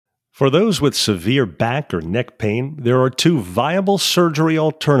For those with severe back or neck pain, there are two viable surgery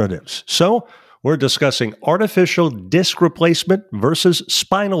alternatives. So, we're discussing artificial disc replacement versus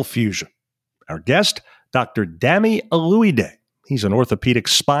spinal fusion. Our guest, Dr. Dami Aluide. He's an orthopedic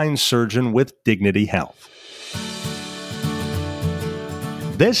spine surgeon with Dignity Health.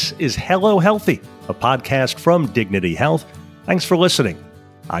 This is Hello Healthy, a podcast from Dignity Health. Thanks for listening.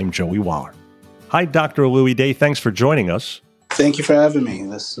 I'm Joey Waller. Hi, Dr. Aluide. Thanks for joining us. Thank you for having me.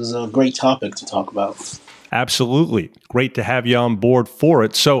 This is a great topic to talk about. Absolutely. Great to have you on board for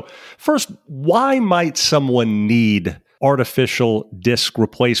it. So first, why might someone need artificial disc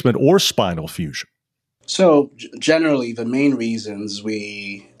replacement or spinal fusion? So generally, the main reasons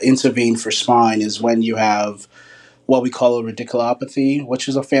we intervene for spine is when you have what we call a radiculopathy, which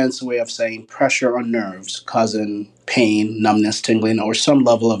is a fancy way of saying pressure on nerves causing pain, numbness, tingling, or some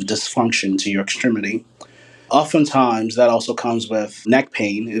level of dysfunction to your extremity. Oftentimes, that also comes with neck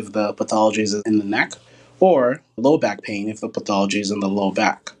pain if the pathology is in the neck, or low back pain if the pathology is in the low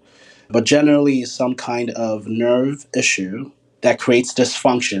back. But generally, some kind of nerve issue that creates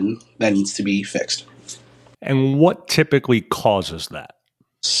dysfunction that needs to be fixed. And what typically causes that?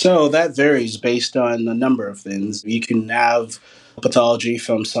 So that varies based on a number of things. You can have pathology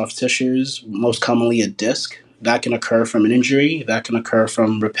from soft tissues, most commonly a disc. That can occur from an injury. That can occur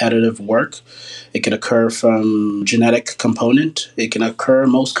from repetitive work. It can occur from genetic component. It can occur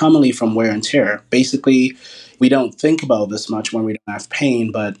most commonly from wear and tear. Basically, we don't think about this much when we don't have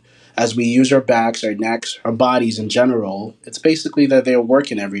pain, but as we use our backs, our necks, our bodies in general, it's basically that they're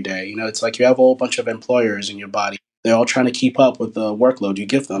working every day. You know, it's like you have a whole bunch of employers in your body. They're all trying to keep up with the workload you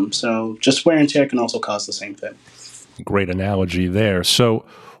give them. So just wear and tear can also cause the same thing. Great analogy there. So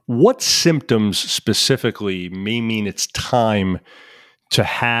what symptoms specifically may mean it's time to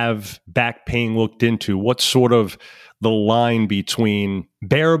have back pain looked into? What's sort of the line between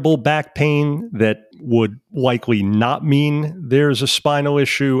bearable back pain that would likely not mean there's a spinal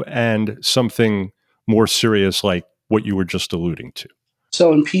issue and something more serious like what you were just alluding to?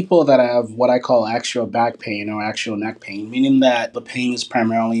 So in people that have what I call axial back pain or axial neck pain, meaning that the pain is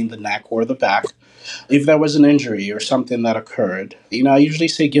primarily in the neck or the back, if there was an injury or something that occurred, I usually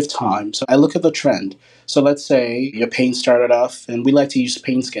say give time. So I look at the trend. So let's say your pain started off, and we like to use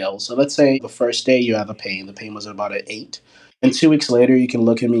pain scales. So let's say the first day you had the pain was about an 8. And 2 weeks later, you can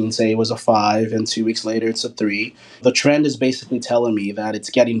look at me and say it was a 5, and 2 weeks later, it's a 3. The trend is basically telling me that it's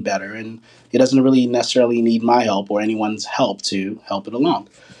getting better, and it doesn't really necessarily need my help or anyone's help to help it along.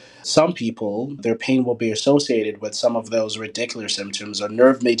 Some people, their pain will be associated with some of those radicular symptoms or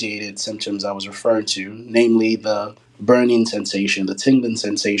nerve-mediated symptoms I was referring to, namely the burning sensation, the tingling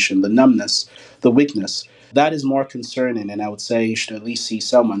sensation, the numbness, the weakness. That is more concerning, and I would say you should at least see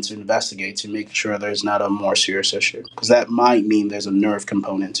someone to investigate to make sure there's not a more serious issue, because that might mean there's a nerve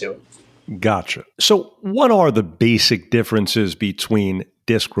component to it. Gotcha. So what are the basic differences between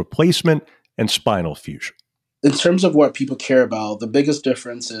disc replacement and spinal fusion? In terms of what people care about, the biggest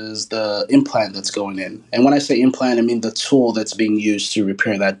difference is the implant that's going in. And when I say implant, I mean the tool that's being used to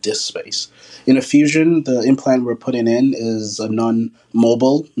repair that disc space. In a fusion, the implant we're putting in is a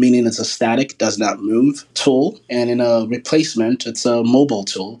non-mobile, meaning it's a static, does not move tool. And in a replacement, it's a mobile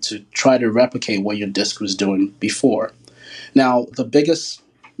tool to try to replicate what your disc was doing before. Now, the biggest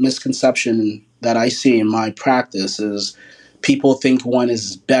misconception that I see in my practice is people think one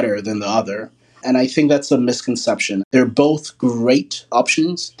is better than the other. And I think that's a misconception. They're both great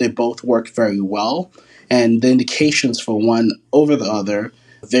options. They both work very well. And the indications for one over the other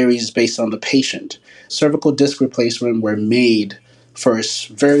varies based on the patient. Cervical disc replacement were made for a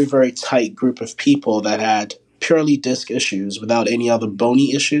very, very tight group of people that had purely disc issues without any other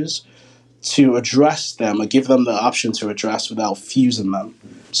bony issues to address them or give them the option to address without fusing them.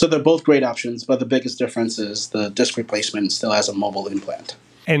 So they're both great options, but the biggest difference is the disc replacement still has a mobile implant.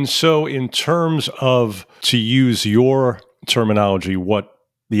 And so in terms of, to use your terminology, what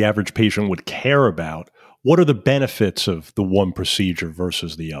the average patient would care about, what are the benefits of the one procedure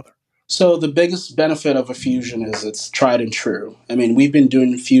versus the other? So the biggest benefit of a fusion is it's tried and true. I mean, we've been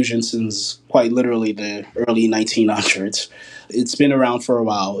doing fusion since quite literally the early 1900s. It's been around for a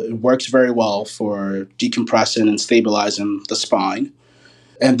while. It works very well for decompressing and stabilizing the spine.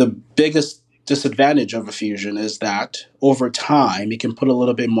 And the biggest disadvantage of a fusion is that over time, it can put a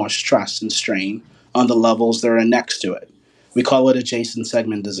little bit more stress and strain on the levels that are next to it. We call it adjacent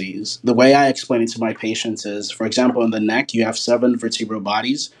segment disease. The way I explain it to my patients is, for example, in the neck, you have 7 vertebral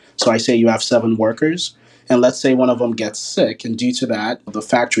bodies. So I say you have 7 workers. And let's say one of them gets sick, and due to that, the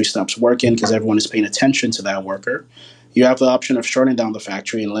factory stops working because everyone is paying attention to that worker. You have the option of shutting down the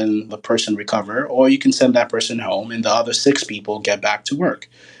factory and letting the person recover, or you can send that person home and the other 6 people get back to work,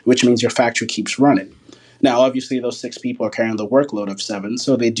 which means your factory keeps running. Now, obviously, those 6 people are carrying the workload of 7,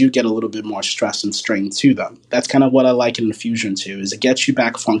 so they do get a little bit more stress and strain to them. That's kind of what I like in Infusion too, is it gets you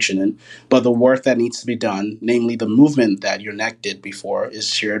back functioning, but the work that needs to be done, namely the movement that your neck did before,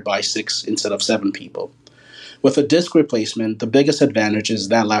 is shared by 6 instead of 7 people. With a disc replacement, the biggest advantage is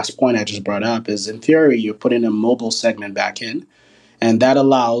that last point I just brought up is in theory, you're putting a mobile segment back in, and that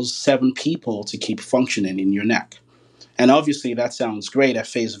allows 7 people to keep functioning in your neck. And obviously, that sounds great at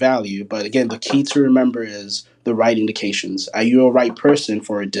face value, but again, the key to remember is the right indications. Are you a right person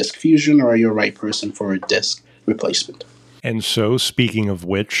for a disc fusion, or are you a right person for a disc replacement? And so, speaking of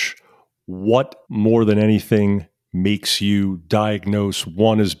which, what more than anything makes you diagnose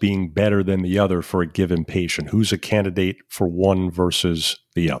one as being better than the other for a given patient? Who's a candidate for one versus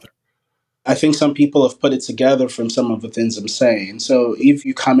the other? I think some people have put it together from some of the things I'm saying. So if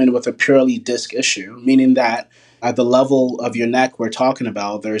you come in with a purely disc issue, meaning that at the level of your neck we're talking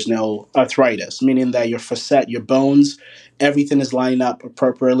about, there's no arthritis, meaning that your facet, your bones, everything is lining up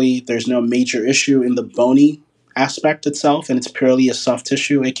appropriately. There's no major issue in the bony aspect itself, and it's purely a soft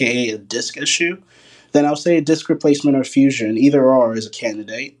tissue, aka a disc issue, then I'll say a disc replacement or fusion, either or, is a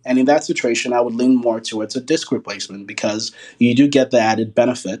candidate. And in that situation, I would lean more towards a disc replacement because you do get the added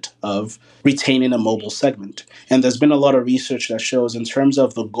benefit of retaining a mobile segment. And there's been a lot of research that shows, in terms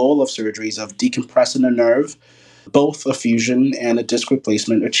of the goal of surgeries of decompressing a nerve, both a fusion and a disc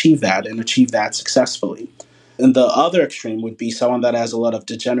replacement achieve that and achieve that successfully. And the other extreme would be someone that has a lot of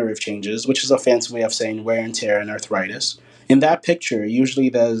degenerative changes, which is a fancy way of saying wear and tear and arthritis. In that picture, usually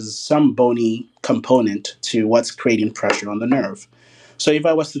there's some bony component to what's creating pressure on the nerve. So if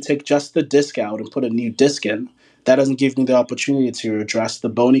I was to take just the disc out and put a new disc in, that doesn't give me the opportunity to address the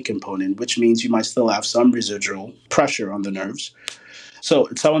bony component, which means you might still have some residual pressure on the nerves. So,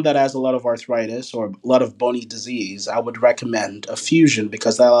 someone that has a lot of arthritis or a lot of bony disease, I would recommend a fusion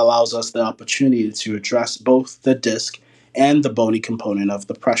because that allows us the opportunity to address both the disc and the bony component of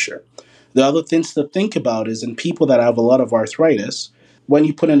the pressure. The other things to think about is in people that have a lot of arthritis, when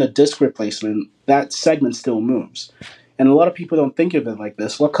you put in a disc replacement, that segment still moves. And a lot of people don't think of it like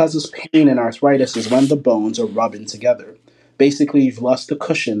this. What causes pain in arthritis is when the bones are rubbing together. Basically, you've lost the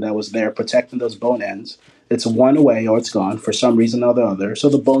cushion that was there protecting those bone ends. It's one away or it's gone for some reason or the other, so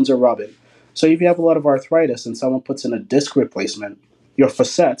the bones are rubbing. So if you have a lot of arthritis and someone puts in a disc replacement, your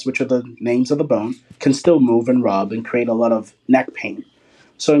facets, which are the names of the bone, can still move and rub and create a lot of neck pain.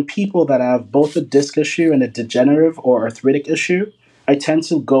 So in people that have both a disc issue and a degenerative or arthritic issue, I tend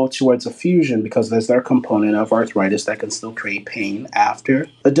to go towards a fusion because there's their component of arthritis that can still create pain after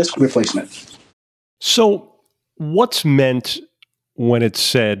a disc replacement. So, what's meant when it's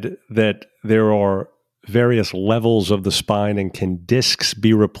said that there are various levels of the spine and can discs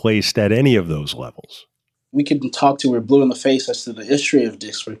be replaced at any of those levels? We can talk to we're blue in the face as to the history of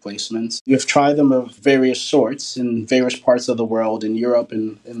disc replacements. We've tried them of various sorts in various parts of the world, in Europe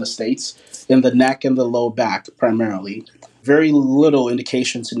and in the States, in the neck and the low back primarily. Very little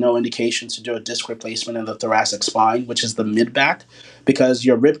indication to no indication to do a disc replacement in the thoracic spine, which is the mid back, because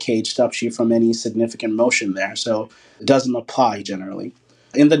your rib cage stops you from any significant motion there. So it doesn't apply generally.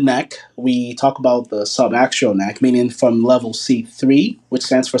 In the neck, we talk about the subaxial neck, meaning from level C3, which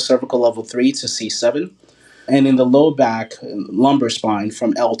stands for cervical level 3, to C7, and in the low back, lumbar spine,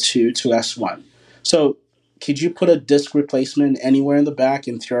 from L2 to S1. So could you put a disc replacement anywhere in the back?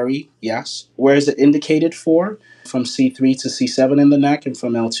 In theory, yes. Where is it indicated for? From C3 to C7 in the neck and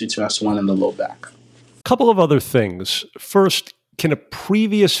from L2 to S1 in the low back. A couple of other things. First, can a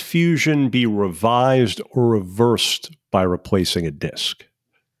previous fusion be revised or reversed by replacing a disc?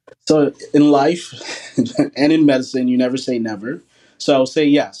 So in life and in medicine, you never say never. So I'll say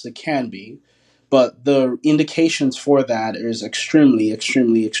yes, it can be. But the indications for that is extremely,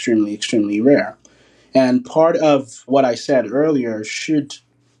 extremely, extremely, extremely rare. And part of what I said earlier should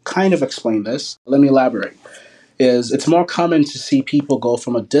kind of explain this. Let me elaborate. Is it's more common to see people go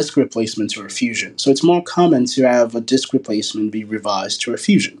from a disc replacement to a fusion. So it's more common to have a disc replacement be revised to a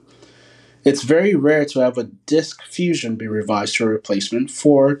fusion. It's very rare to have a disc fusion be revised to a replacement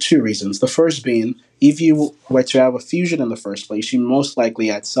for 2 reasons. The first being, if you were to have a fusion in the first place, you most likely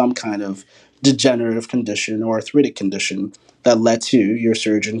had some kind of degenerative condition or arthritic condition that led to your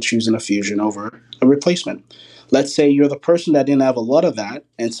surgeon choosing a fusion over a replacement. Let's say you're the person that didn't have a lot of that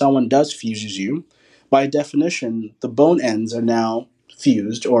and someone does fuses you. By definition, the bone ends are now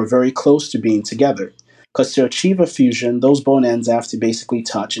fused or very close to being together. Because to achieve a fusion, those bone ends have to basically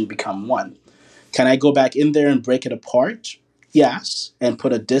touch and become one. Can I go back in there and break it apart? Yes. And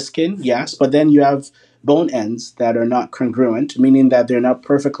put a disc in? Yes. But then you have bone ends that are not congruent, meaning that they're not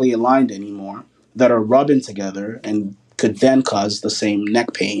perfectly aligned anymore, that are rubbing together and could then cause the same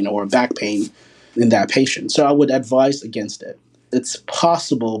neck pain or back pain in that patient. So I would advise against it. It's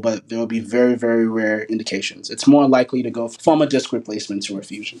possible, but there will be very, very rare indications. It's more likely to go from a disc replacement to a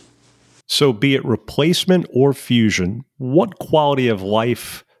fusion. So be it replacement or fusion, what quality of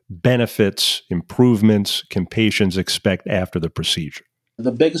life benefits, improvements can patients expect after the procedure?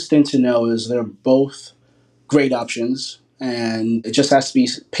 The biggest thing to know is they're both great options, and it just has to be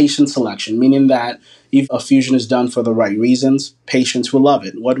patient selection, meaning that if a fusion is done for the right reasons, patients will love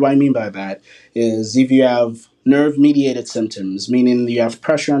it. What do I mean by that? Is if you have nerve-mediated symptoms, meaning you have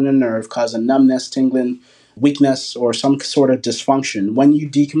pressure on the nerve causing numbness, tingling, weakness, or some sort of dysfunction, when you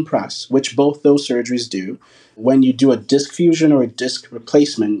decompress, which both those surgeries do, when you do a disc fusion or a disc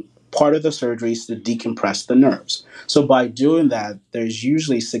replacement, part of the surgery is to decompress the nerves. So by doing that, there's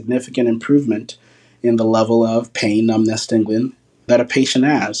usually significant improvement in the level of pain, numbness, tingling that a patient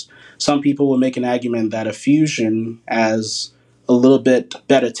has. Some people will make an argument that a fusion has a little bit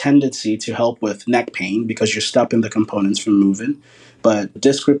better tendency to help with neck pain because you're stopping the components from moving. But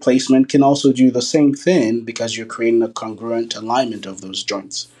disc replacement can also do the same thing because you're creating a congruent alignment of those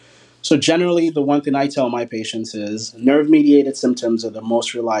joints. So generally, the one thing I tell my patients is nerve-mediated symptoms are the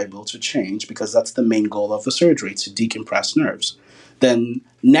most reliable to change because that's the main goal of the surgery, to decompress nerves. Then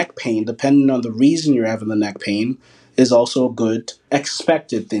neck pain, depending on the reason you're having the neck pain, is also a good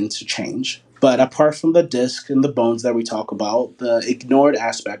expected thing to change. But apart from the disc and the bones that we talk about, the ignored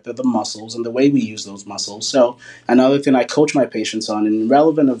aspect of the muscles and the way we use those muscles. So another thing I coach my patients on, and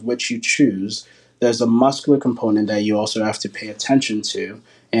irrelevant of which you choose, there's a muscular component that you also have to pay attention to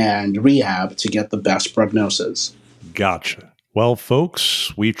and rehab to get the best prognosis. Gotcha. Well,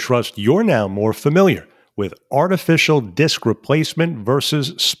 folks, we trust you're now more familiar with artificial disc replacement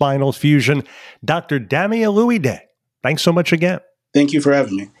versus spinal fusion. Dr. Dami Aluide, thanks so much again. Thank you for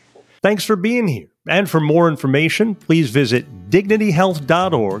having me. Thanks for being here. And for more information, please visit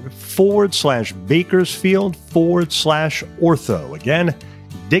dignityhealth.org/Bakersfield/ortho. Again,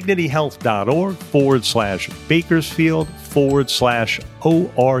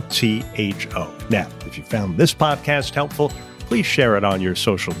 dignityhealth.org/Bakersfield/ORTHO. Now, if you found this podcast helpful, please share it on your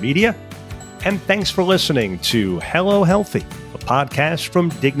social media. And thanks for listening to Hello Healthy, a podcast from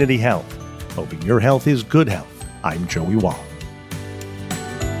Dignity Health. Hoping your health is good health. I'm Joey Wall.